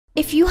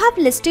If you have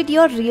listed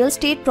your real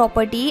estate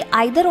property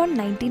either on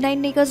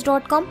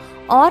 99acres.com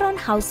or on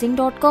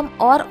housing.com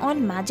or on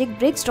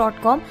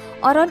magicbricks.com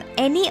or on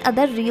any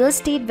other real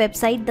estate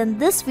website, then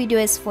this video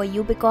is for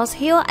you, because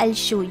here I'll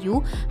show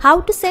you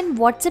how to send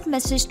WhatsApp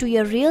message to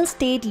your real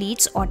estate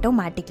leads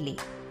automatically.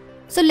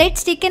 So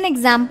let's take an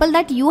example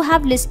that you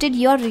have listed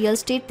your real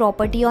estate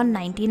property on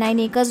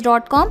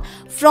 99acres.com,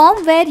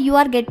 from where you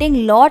are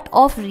getting lot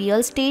of real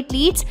estate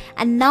leads,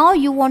 and now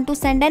you want to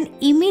send an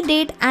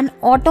immediate and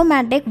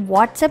automatic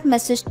WhatsApp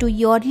message to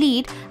your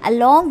lead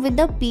along with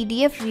the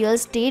PDF real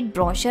estate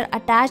brochure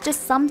attached,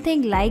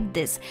 something like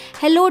this.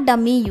 Hello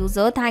dummy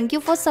user, thank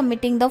you for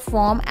submitting the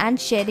form and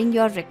sharing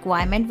your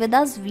requirement with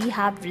us. We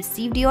have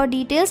received your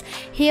details.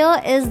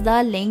 Here is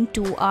the link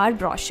to our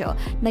brochure.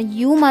 Now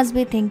you must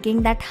be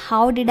thinking that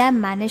how did I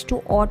manage to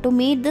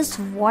automate this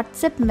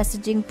WhatsApp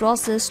messaging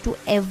process to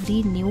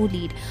every new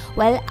lead?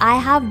 Well, I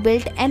have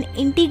built an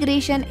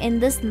integration in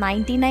this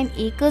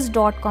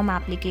 99acres.com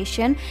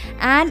application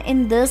and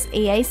in this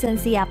AI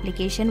Sensei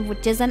application,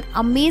 which is an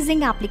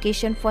amazing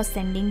application for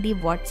sending the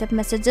WhatsApp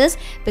messages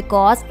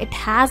because it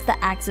has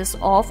the access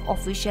of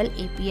official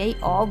API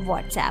of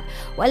WhatsApp.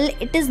 Well,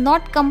 it is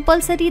not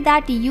compulsory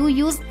that you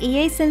use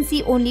AI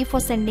Sensei only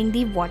for sending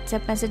the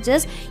WhatsApp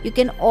messages. You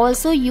can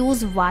also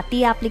use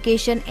Vati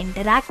application,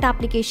 Interact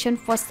application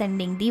for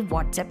sending the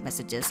WhatsApp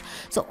messages.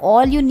 So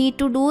all you need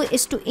to do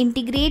is to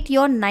integrate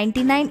your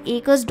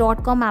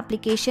 99acres.com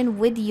application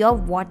with your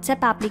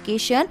WhatsApp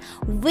application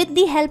with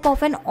the help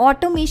of an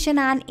automation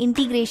and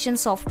integration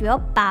software,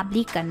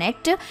 Pabbly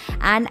Connect.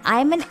 And I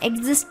am an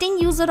existing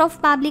user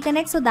of Pabbly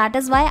Connect, so that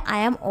is why I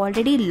am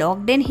already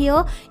logged in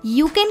here.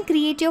 You can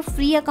create your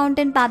free account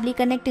in Pabbly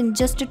Connect in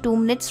just 2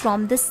 minutes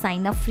from this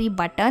sign up free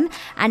button,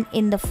 and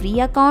in the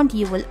free account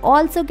you will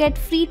also get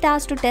free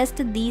tasks to test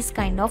these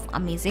kind of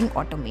amazing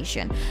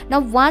automation. Now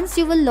once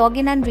you will log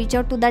in and reach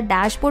out to the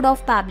dashboard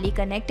of Pabbly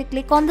Connect,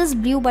 click on this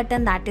blue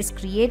button that is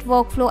create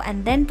workflow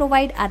and then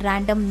provide a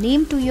random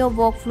name to your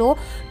workflow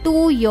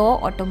to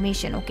your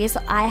automation. Okay, so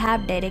I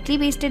have directly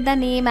pasted the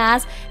name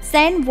as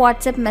send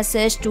WhatsApp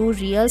message to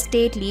real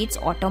estate leads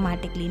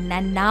automatically.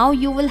 And now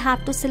you will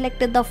have to select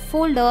the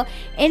folder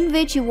in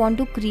which you want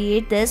to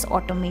create this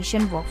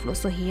automation workflow.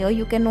 So here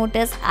you can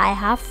notice I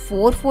have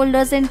 4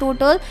 folders in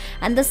total,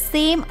 and the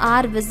same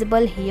are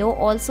visible here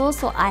also.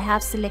 So I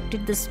have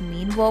selected this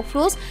main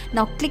workflows.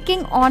 Now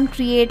clicking on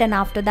create, and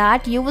after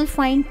that you will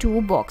find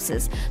 2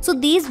 boxes. So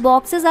these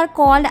boxes are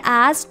called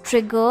as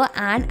trigger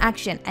and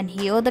action, and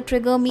here the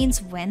trigger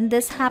means when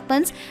this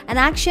happens and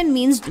action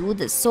means do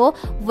this. So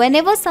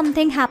whenever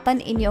something happen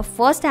in your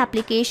first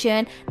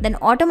application, then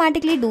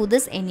automatically do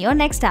this in your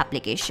next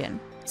application.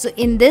 So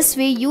in this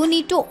way you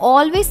need to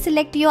always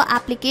select your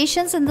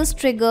applications in this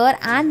trigger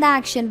and the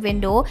action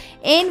window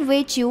in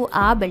which you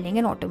are building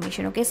an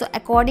automation. Okay, so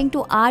according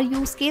to our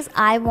use case,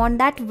 I want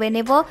that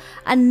whenever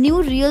a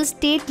new real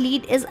estate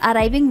lead is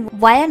arriving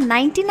via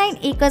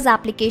 99acres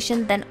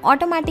application, then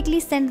automatically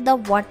send the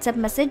WhatsApp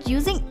message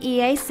using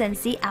AI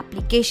Sensei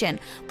application.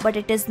 But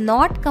it is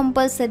not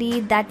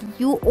compulsory that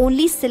you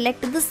only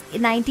select this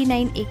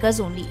 99acres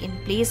only. In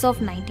place of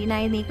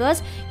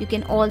 99acres, you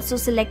can also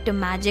select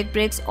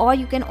Magicbricks, or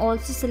you can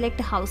also select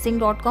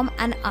housing.com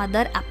and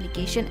other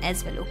application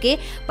as well. Okay,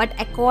 but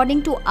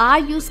according to our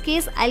use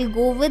case, I'll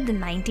go with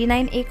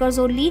 99acres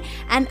only.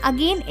 And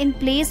again, in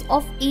place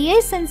of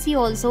AI Sensei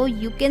also,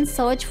 you can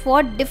search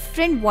for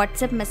different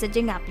WhatsApp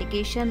messaging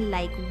application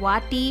like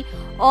Vati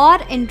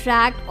or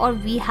Interact, or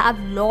we have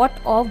lot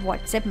of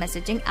WhatsApp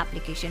messaging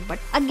application. But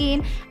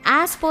again,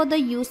 as per the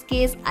use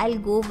case, I'll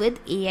go with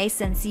AI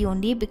Sensei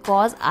only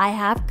because I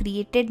have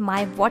created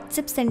my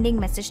WhatsApp sending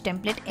message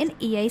template in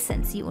AI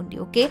Sensei only.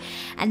 Okay,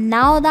 and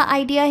now the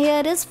idea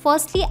here is,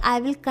 firstly I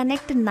will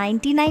connect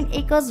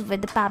 99acres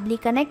with Pabbly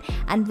Connect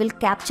and will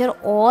capture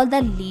all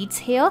the leads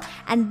here,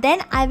 and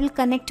then I will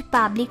connect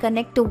Pabbly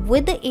Connect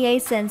with the AI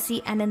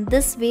Sensei, and in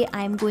this way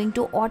I am going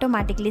to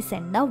automatically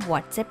send the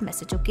WhatsApp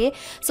message. Okay,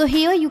 so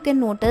here you can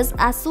notice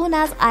as soon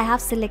as I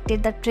have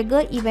selected the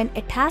trigger event,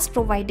 it has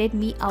provided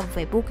me a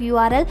webhook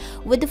URL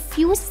with a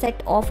few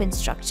set of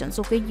instructions.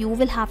 Okay, you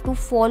will have to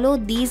follow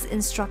these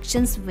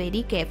instructions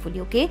very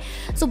carefully. Okay,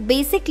 so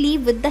basically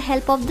with the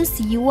help of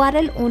this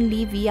URL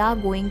only, we are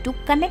going to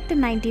connect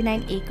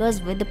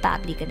 99acres with the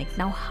Pabbly Connect.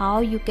 Now how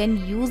you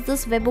can use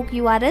this webhook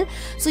URL?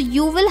 So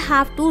you will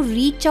have to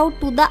reach out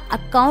to the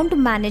account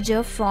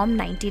manager from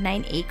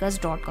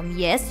 99acres.com.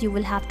 Yes, you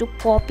will have to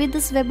copy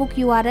this webhook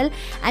URL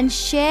and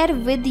share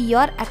with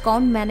your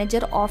account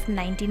manager of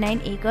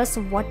 99acres.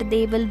 So what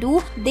they will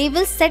do, they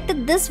will set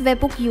this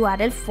webhook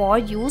URL for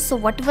you. So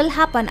what will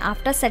happen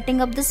after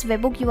setting up this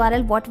webhook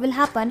URL? What will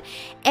happen?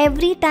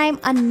 Every time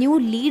a new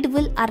lead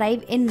will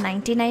arrive in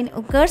 99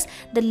 99 acres,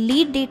 the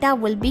lead data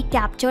will be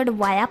captured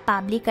via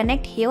Pabbly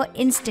Connect here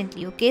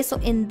instantly. Okay, so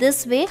in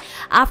this way,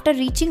 after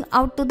reaching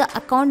out to the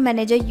account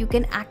manager, you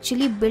can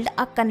actually build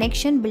a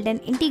connection, build an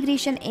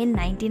integration in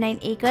 99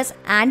 acres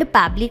and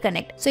Pabbly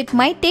Connect. So it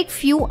might take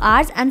few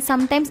hours and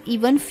sometimes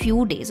even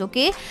few days.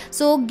 Okay,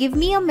 so give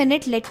me a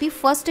minute, let me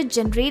first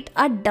generate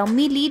a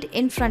dummy lead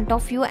in front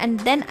of you, and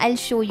then I'll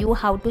show you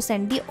how to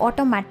send the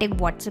automatic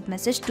WhatsApp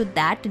message to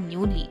that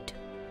new lead.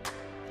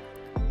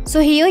 So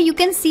here you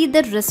can see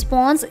the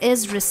response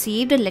is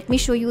received. Let me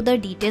show you the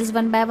details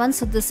one by one.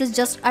 So this is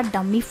just a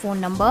dummy phone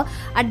number,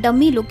 a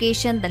dummy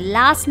location, the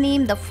last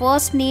name, the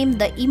first name,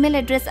 the email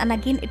address, and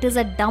again it is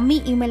a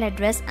dummy email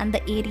address and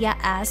the area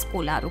as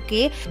Kolar.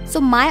 Okay,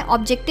 so my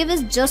objective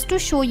is just to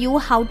show you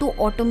how to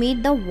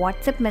automate the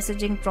WhatsApp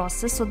messaging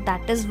process. So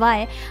that is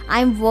why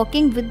I'm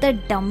working with the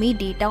dummy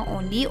data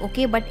only.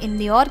 Okay, but in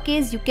your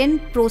case you can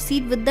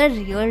proceed with the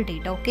real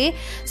data. Okay,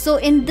 so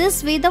in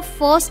this way the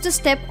first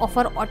step of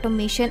our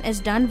automation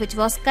is done, which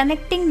was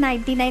connecting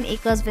 99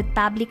 acres with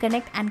Pabbly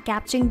Connect and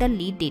capturing the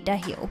lead data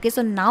here. Okay,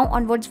 so now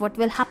onwards what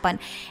will happen,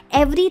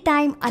 every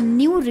time a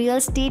new real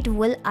estate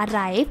will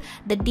arrive,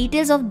 the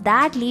details of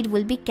that lead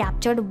will be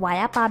captured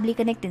via Pabbly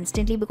Connect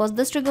instantly, because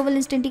this trigger will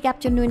instantly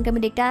capture new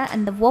incoming data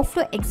and the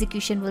workflow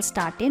execution will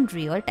start in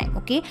real time.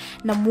 Okay,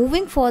 now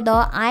moving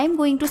further, I am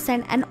going to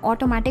send an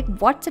automatic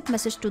WhatsApp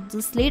message to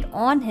this lead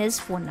on his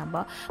phone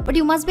number. But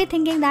you must be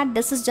thinking that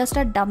this is just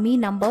a dummy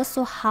number,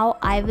 so how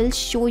I will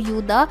show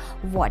you the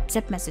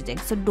WhatsApp messaging.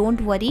 So don't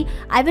worry,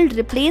 I will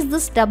replace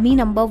this dummy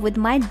number with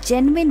my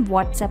genuine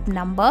WhatsApp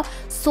number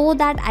so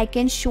that I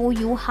can show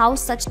you how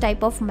such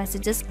type of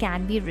messages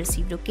can be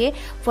received. Okay,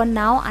 for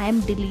now I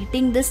am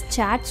deleting this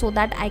chat so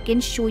that I can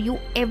show you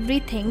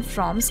everything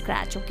from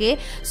scratch. Okay,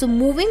 so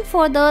moving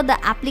further, the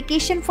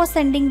application for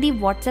sending the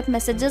WhatsApp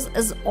messages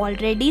is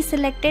already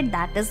selected,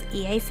 that is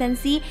AI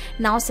Sensei.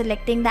 Now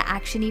selecting the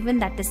action event,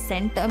 that is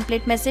send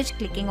template message,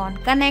 clicking on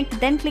connect,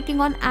 then clicking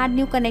on add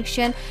new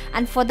connection,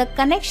 and for the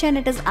connection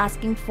it is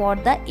asking for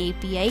the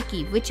API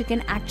key, which you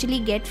can actually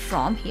get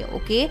from here.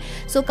 Okay,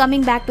 so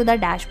coming back to the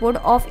dashboard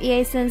of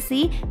AI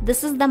Sensei,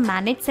 this is the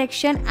manage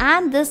section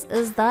and this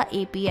is the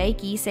API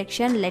key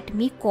section. Let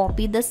me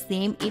copy the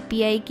same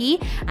API key,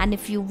 and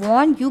if you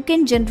want you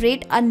can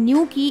generate a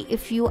new key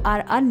if you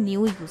are a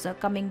new user.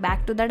 Coming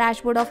back to the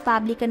dashboard of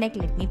Pabbly Connect,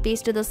 let me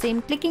paste to the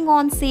same, clicking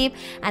on save,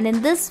 and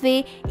in this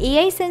way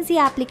AI Sensei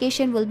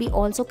application will be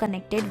also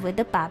connected with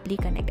the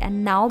Pabbly Connect.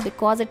 And now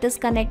because it is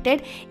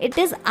connected, it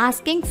is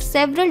asking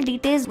several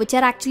details which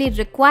are actually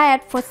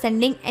required for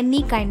sending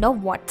any kind of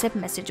WhatsApp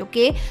message.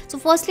 Okay, so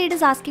firstly it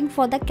is asking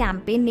for the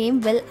campaign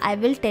name. Well, I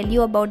will tell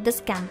you about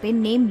this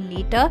campaign name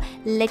later.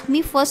 Let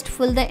me first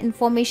fill the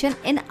information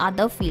in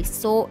other fields.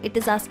 So it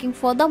is asking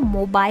for the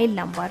mobile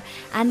number,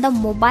 and the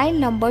mobile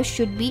number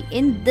should be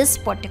in this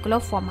particular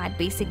format,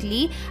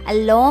 basically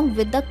along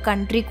with the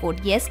country code.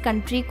 Yes,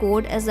 country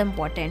code is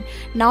important.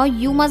 Now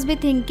you must be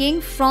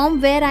thinking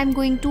from where I'm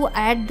going to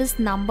add this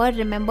number.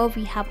 Remember,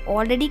 we have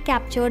already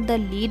captured the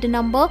lead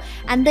number,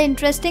 and the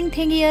interesting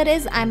thing here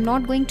is I'm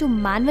not going to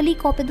manually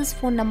copy this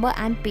phone number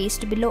and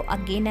paste below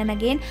again and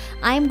again.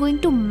 I am going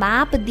to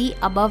map the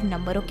above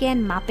number. Okay,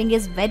 and mapping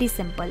is very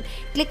simple.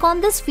 Click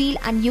on this field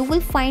and you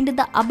will find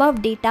the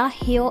above data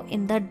here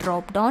in the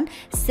drop down.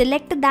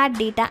 Select that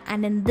data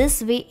and in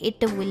this way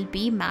it will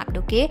be mapped.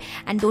 Okay,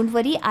 and don't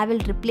worry, I will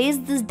replace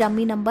this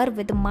dummy number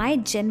with my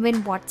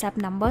genuine WhatsApp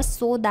number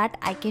so that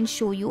I can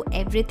show you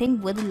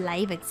everything with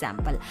live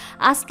example.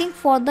 Asking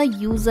for the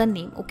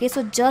username. Okay,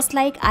 so just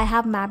like I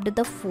have mapped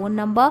the phone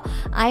number,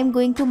 I am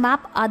going to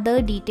map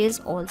other details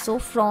also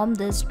from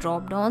this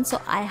drop down.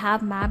 So I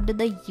have mapped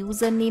the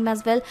username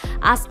as well,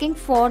 asking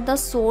for the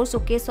source.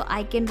 Okay, so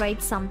I can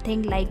write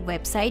something like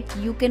website.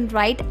 You can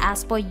write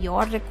as per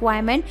your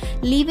requirement,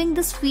 leaving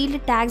this field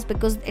tags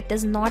because it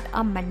is not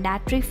a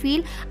mandatory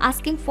field.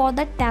 Asking for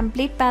the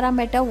template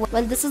parameter.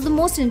 Well, this is the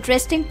most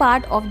interesting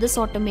part of this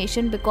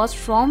automation because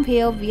from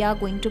here we are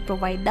going to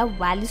provide the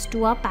values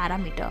to our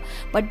parameter.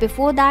 But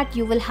before that,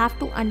 you will have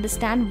to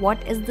understand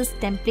what is this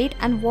template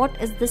and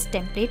what is this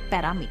template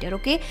parameter.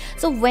 Okay,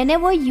 so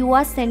whenever you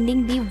are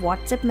sending the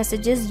WhatsApp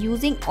messages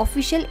using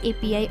official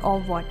API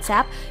of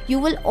WhatsApp, you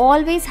will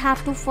always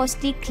have to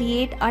firstly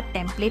create a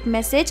template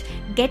message,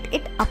 get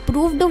it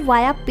approved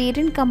via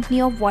parent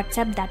company of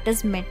WhatsApp, that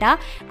is Meta,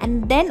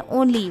 and then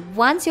only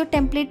once your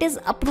template is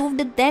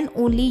approved, then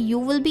only you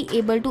will be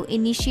able to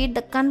initiate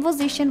the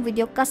conversation with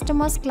your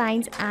customers,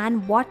 clients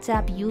and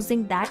WhatsApp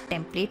using that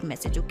template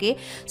message. Okay,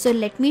 so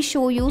let me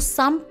show you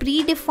some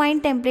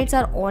predefined templates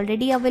are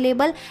already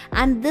available,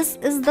 and this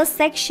is the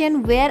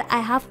section where I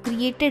have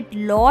created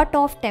lot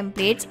of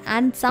templates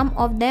and some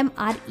of them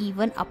are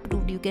even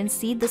approved. You can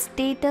see the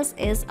status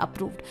is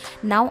approved.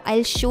 Now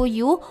I'll show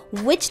you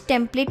which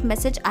template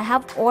message I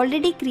have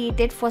already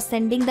created for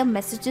sending the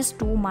messages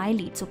to my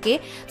leads.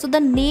 Okay, so the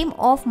name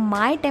of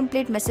my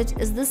template message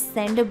is the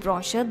send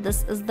brochure.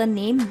 This is the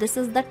name, this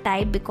is the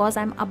type because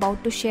I'm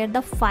about to share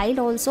the file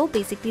also,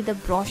 basically the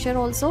brochure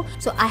also.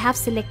 So I have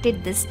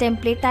selected this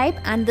template type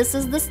and this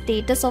is the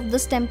status of of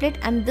this template,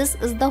 and this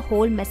is the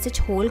whole message,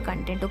 whole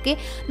content. Okay,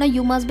 now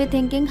you must be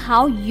thinking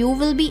how you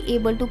will be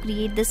able to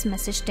create this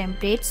message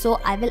template. So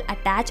I will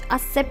attach a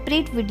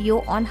separate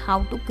video on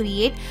how to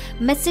create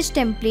message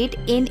template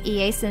in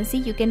AI Sensei.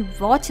 You can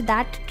watch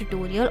that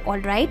tutorial.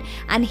 Alright,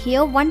 and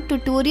here one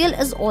tutorial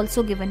is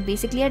also given,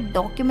 basically a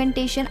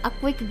documentation, a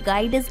quick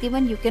guide is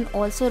given. You can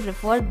also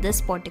refer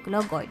this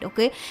particular guide.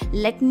 Okay,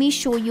 let me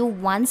show you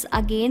once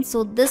again.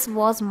 So this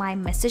was my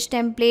message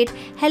template.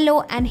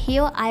 Hello, and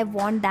here I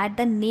want that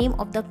the name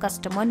of the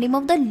customer, name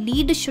of the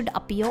lead should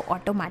appear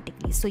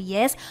automatically. So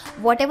yes,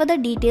 whatever the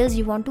details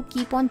you want to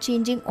keep on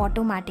changing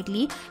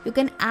automatically, you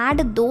can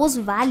add those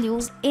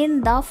values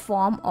in the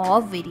form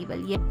of variable.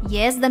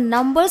 Yes, the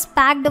numbers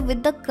packed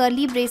with the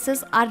curly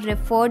braces are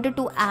referred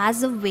to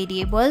as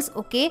variables.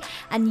 Okay,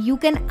 and you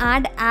can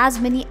add as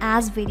many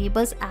as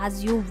variables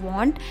as you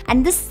want,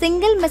 and this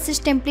single message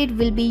template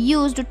will be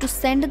used to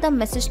send the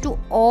message to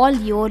all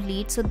your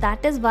leads. So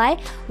that is why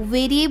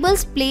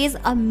variables plays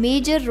a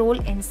major role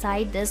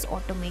inside this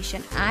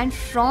automation, and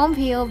from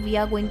here we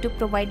are going to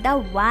provide the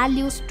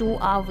values to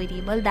our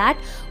variable, that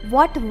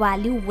what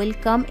value will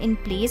come in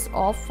place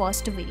of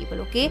first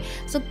variable. Okay,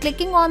 so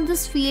clicking on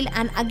this field,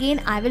 and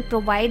again I will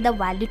provide the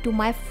value to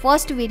my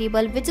first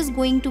variable, which is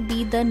going to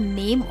be the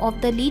name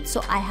of the lead.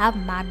 So I have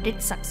mapped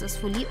it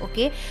successfully.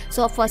 Okay,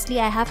 so firstly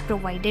I have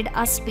provided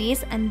a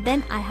space, and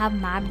then I have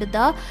mapped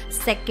the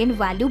second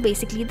value,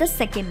 basically the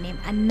second name,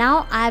 and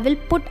now I will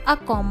put a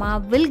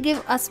comma, will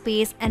give a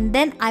space, and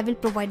then I will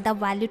provide the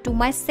value to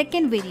my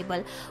second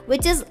variable,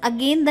 which is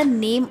again the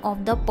name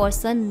of the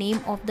person, name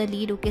of the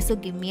lead. Okay, so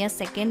give me a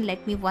second,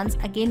 let me once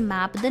again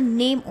map the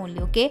name only.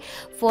 Okay,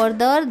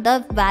 further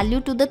the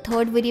value to the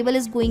third variable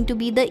is going to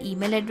be the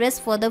email address.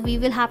 Further we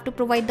will have to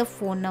provide the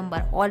phone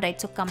number.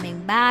 Alright, so coming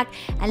back,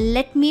 and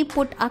let me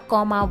put a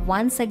comma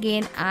once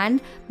again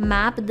and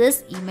map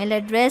this email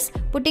address,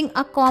 putting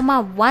a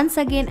comma once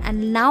again,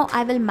 and now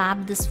I will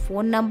map this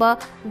phone number,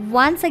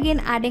 once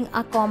again adding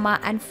a comma,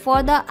 and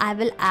further I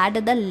will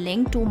add the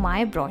link to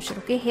my brochure.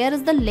 Okay, here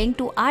is the link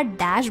to our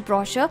dash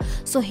brochure.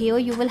 So here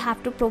you will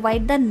have to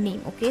provide the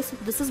name. Okay, so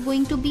this is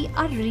going to be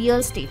a real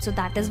estate, so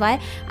that is why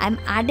I'm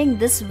adding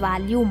this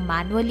value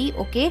manually.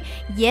 Okay,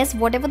 yes,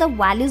 whatever the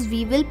values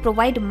we will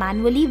provide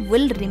manually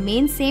will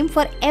remain same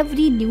for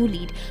every new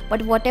lead,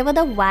 but whatever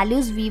the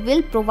values we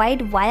will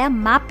provide via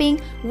mapping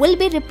will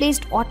be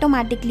replaced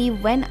automatically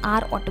when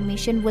our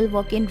automation will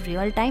work in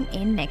real time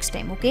in next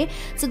time. Okay,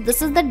 so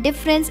this is the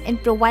difference in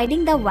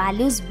providing the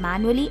values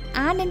manually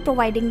and in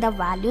providing the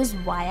values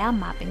via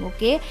mapping.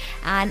 Okay,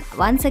 and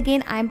once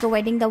again I am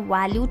providing the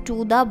value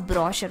to the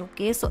brochure.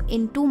 Okay, so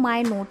into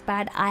my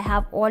notepad I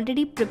have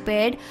already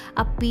prepared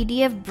a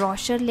PDF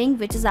brochure link,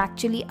 which is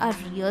actually a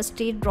real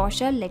estate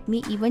brochure. Let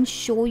me even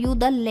show you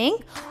the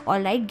link.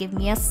 Alright, give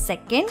me a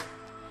second.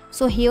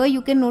 So here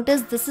you can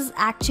notice this is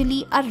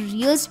actually a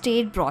real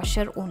estate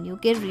brochure only.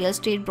 Okay, real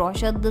estate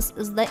brochure, this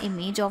is the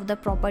image of the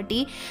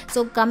property.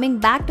 So coming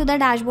back to the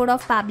dashboard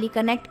of Pabbly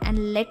Connect,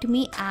 and let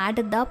me add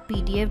the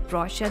PDF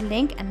brochure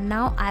link, and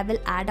now I will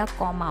add a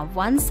comma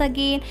once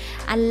again,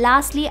 and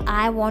lastly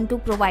I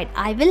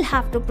will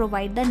have to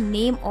provide the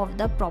name of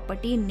the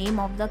property, name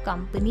of the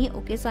company.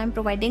 Okay, so I'm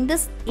providing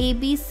this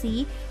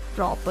ABC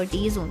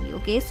properties only.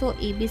 Okay, so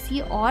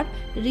ABC or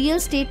real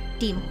estate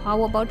team.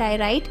 How about I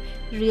write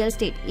real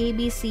estate,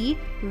 ABC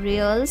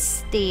real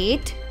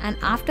estate, and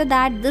after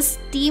that this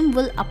team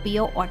will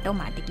appear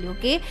automatically.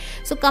 Okay,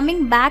 so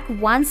coming back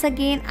once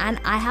again, and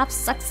I have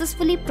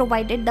successfully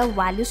provided the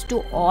values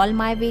to all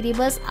my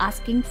variables,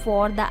 asking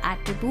for the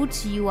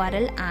attributes,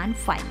 URL and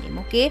file name.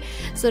 Okay,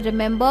 so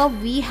remember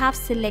we have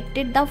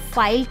selected the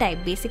file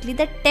type, basically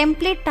the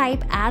template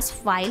type as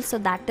file, so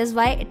that is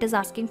why it is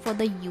asking for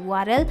the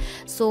URL.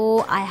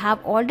 So I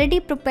have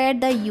already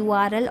prepared the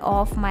URL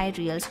of my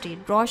real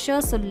estate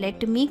brochure, so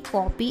let me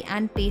copy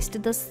and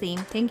paste the same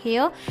thing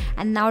here,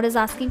 and now it is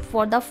asking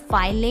for the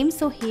file name.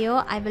 So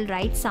here I will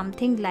write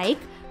something like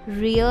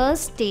real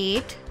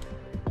estate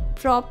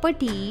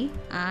property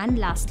and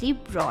lastly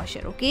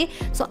brochure. Okay,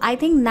 so I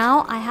think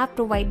now I have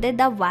provided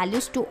the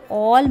values to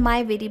all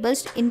my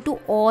variables into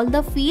all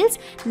the fields.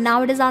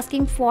 Now it is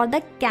asking for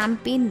the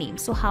campaign name.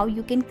 So how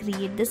you can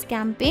create this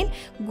campaign,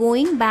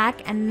 going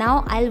back, and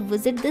now I'll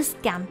visit this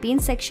campaign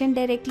section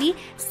directly.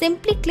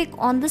 Simply click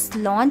on this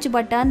launch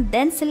button,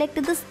 then select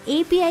this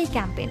API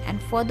campaign,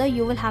 and further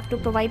you will have to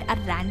provide a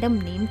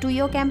random name to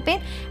your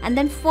campaign, and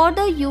then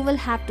further you will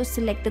have to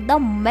select the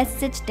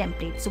message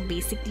template. So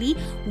basically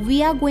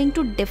we are going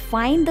to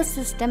define the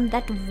system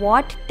that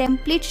what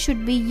template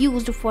should be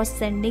used for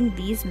sending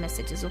these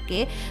messages.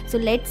 Okay, so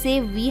let's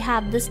say we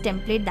have this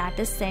template that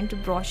is sent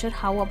brochure.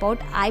 How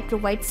about I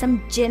provide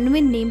some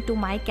genuine name to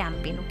my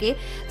campaign? Okay,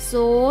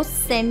 so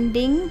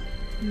sending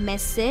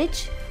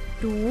message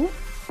to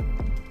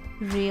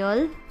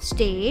real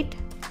estate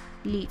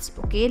leads.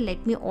 Okay,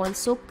 let me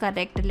also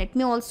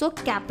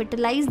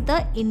capitalize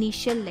the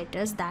initial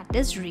letters, that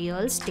is real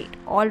estate.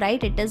 All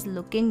right, it is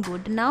looking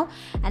good now.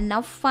 And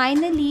now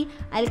finally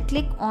I'll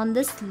click on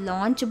this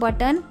launch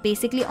button,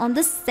 basically on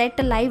the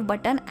set live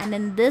button, and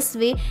in this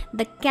way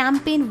the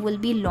campaign will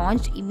be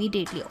launched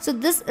immediately. So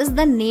this is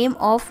the name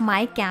of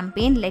my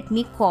campaign. Let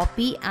me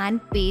copy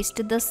and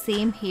paste the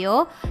same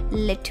here.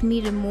 Let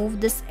me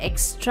remove this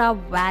extra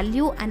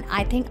value, and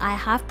I think I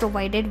have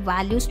provided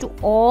values to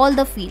all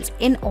the fields.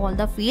 In all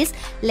the fields,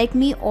 let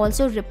me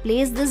also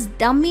replace this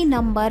dummy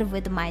number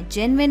with my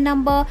genuine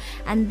number,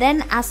 and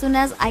then as soon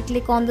as I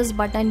click on this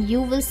button,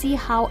 you will see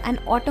how an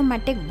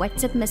automatic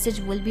WhatsApp message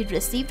will be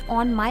received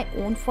on my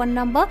own phone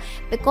number,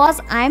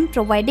 because I am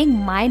providing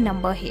my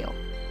number here.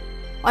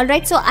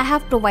 Alright, so I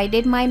have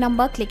provided my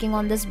number, clicking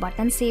on this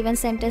button, save and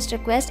send test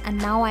request, and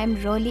now I am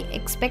really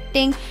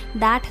expecting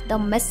that the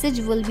message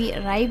will be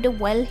arrived.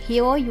 Well,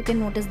 here you can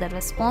notice the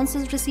response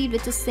is received,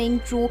 which is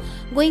saying true.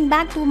 Going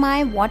back to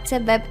my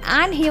WhatsApp web,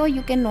 and here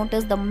you can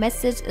notice the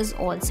message is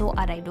also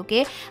arrived.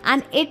 Okay,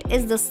 and it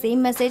is the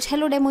same message: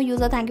 hello demo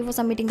user, thank you for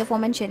submitting the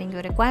form and sharing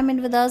your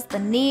requirement with us. The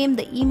name,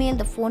 the email,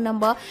 the phone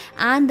number,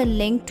 and the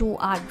link to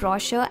our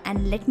brochure.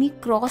 And let me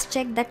cross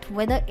check that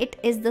whether it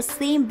is the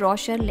same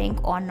brochure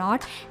link or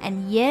not.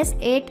 And yes,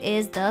 it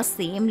is the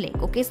same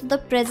link. Okay, so the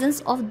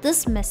presence of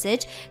this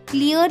message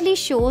clearly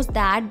shows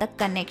that the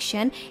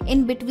connection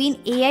in between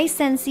AI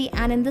Sensei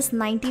and in this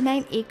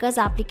 99 acres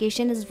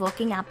application is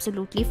working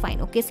absolutely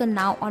fine. Okay, so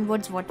now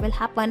onwards what will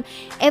happen,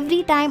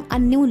 every time a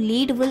new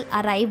lead will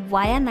arrive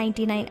via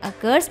 99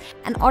 acres,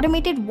 an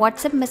automated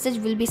WhatsApp message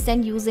will be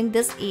sent using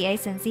this AI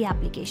Sensei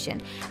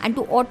application. And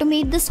to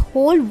automate this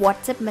whole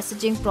WhatsApp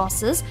messaging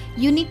process,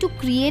 you need to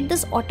create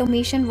this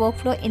automation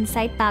workflow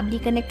inside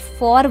Pabbly Connect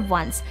for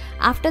once.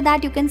 After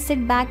that, you can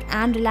sit back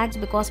and relax,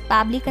 because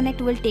Pabbly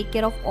Connect will take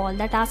care of all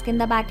the tasks in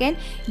the backend.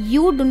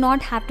 You do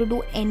not have to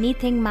do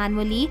anything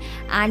manually.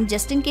 And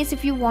just in case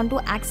if you want to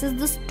access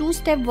this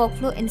two-step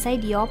workflow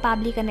inside your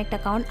Pabbly Connect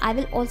account, I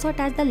will also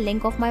attach the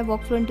link of my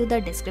workflow into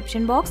the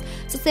description box.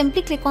 So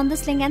simply click on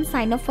this link and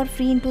sign up for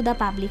free into the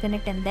Pabbly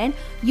Connect, and then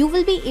you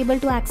will be able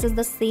to access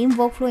the same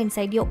workflow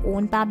inside your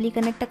own Pabbly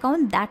Connect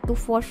account, that too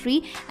for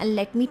free. And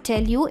let me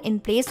tell you, in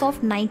place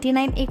of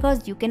 99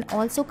 acres, you can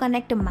also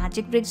connect to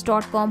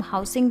magicbricks.com,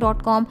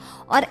 housing.com,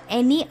 or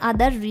any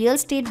other real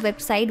estate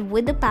website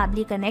with the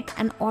Pabbly Connect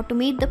and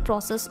automate the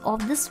process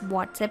of this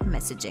WhatsApp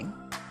messaging.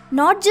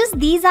 Not just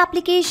these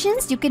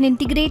applications, you can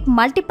integrate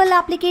multiple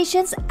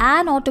applications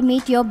and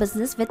automate your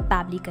business with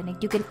Pabbly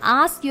Connect. You can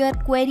ask your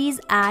queries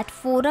at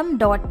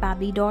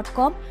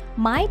forum.pabbly.com.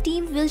 My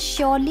team will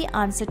surely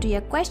answer to your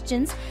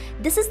questions.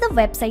 This is the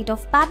website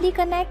of Pabbly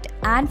Connect,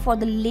 and for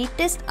the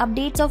latest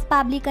updates of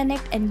Pabbly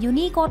Connect and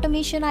unique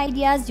automation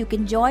ideas, you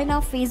can join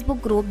our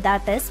Facebook group,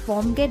 that is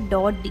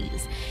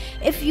formget.deals.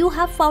 If you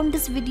have found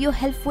this video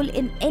helpful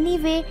in any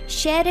way,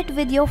 share it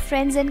with your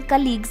friends and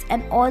colleagues,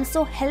 and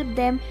also help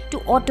them to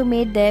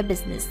automate their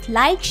business.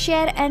 Like,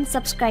 share and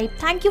subscribe.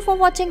 Thank you for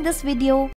watching this video.